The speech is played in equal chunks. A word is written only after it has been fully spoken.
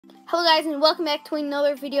Hello guys and welcome back to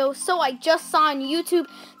another video. So I just saw on YouTube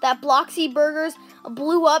that BLOXY Burgers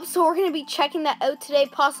blew up, so we're going to be checking that out today.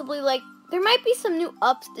 Possibly, like, there might be some new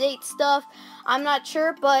update stuff, I'm not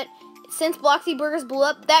sure, but since BLOXY Burgers blew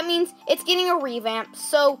up, that means it's getting a revamp,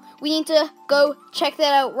 so we need to go check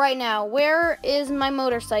that out right now. Where is my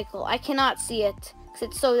motorcycle? I cannot see it because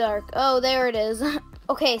it's so dark. Oh, there it is.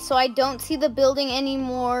 Okay, so I don't see the building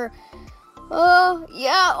anymore. Oh,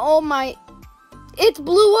 yeah, oh my... It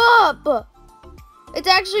blew up! It's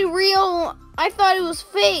actually real. I thought it was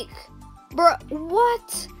fake. Bro,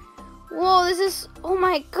 what? Whoa, this is, oh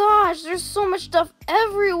my gosh, there's so much stuff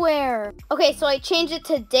everywhere. Okay, so I changed it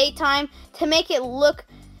to daytime to make it look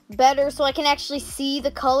better so I can actually see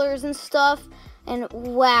the colors and stuff. And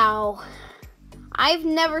wow, I've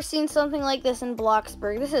never seen something like this in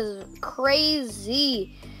Bloxburg. This is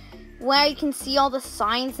crazy. Wow, you can see all the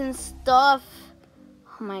signs and stuff.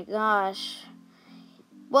 Oh my gosh.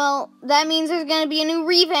 Well, that means there's going to be a new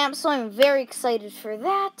revamp, so I'm very excited for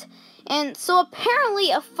that. And so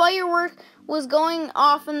apparently a firework was going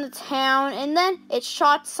off in the town, and then it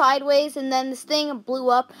shot sideways, and then this thing blew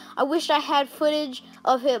up. I wish I had footage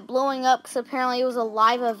of it blowing up, because apparently it was a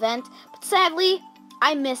live event. But sadly,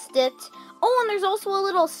 I missed it. Oh, and there's also a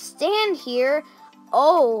little stand here.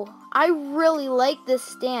 Oh, I really like this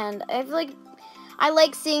stand. I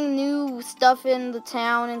like seeing new stuff in the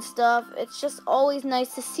town and stuff. It's just always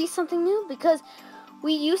nice to see something new because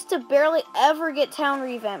we used to barely ever get town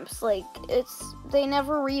revamps. Like, they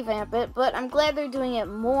never revamp it, but I'm glad they're doing it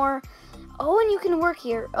more. Oh, and you can work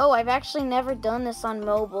here. Oh, I've actually never done this on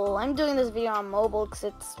mobile. I'm doing this video on mobile because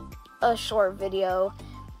it's a short video.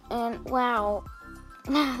 And wow,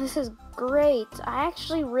 this is great. I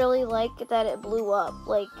actually really like that it blew up.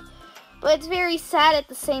 But it's very sad at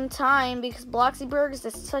the same time because BLOXY Burgers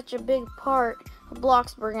is such a big part of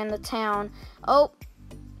Bloxburg and the town. Oh,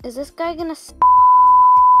 is this guy gonna...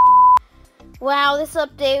 Wow, this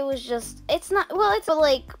update was just... It's not... Well,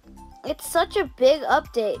 it's such a big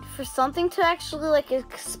update. For something to actually,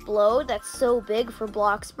 explode, that's so big for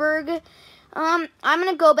Bloxburg. I'm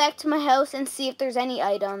gonna go back to my house and see if there's any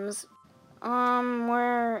items.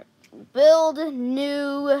 Where... Build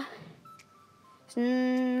new...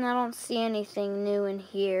 I don't see anything new in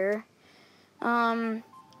here.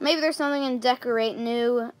 Maybe there's something in decorate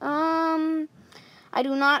new. I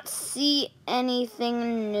do not see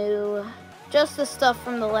anything new. Just the stuff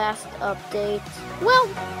from the last update. Well,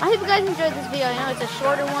 I hope you guys enjoyed this video. I know it's a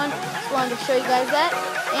shorter one. Just wanted to show you guys that.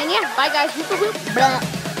 And yeah, bye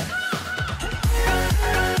guys.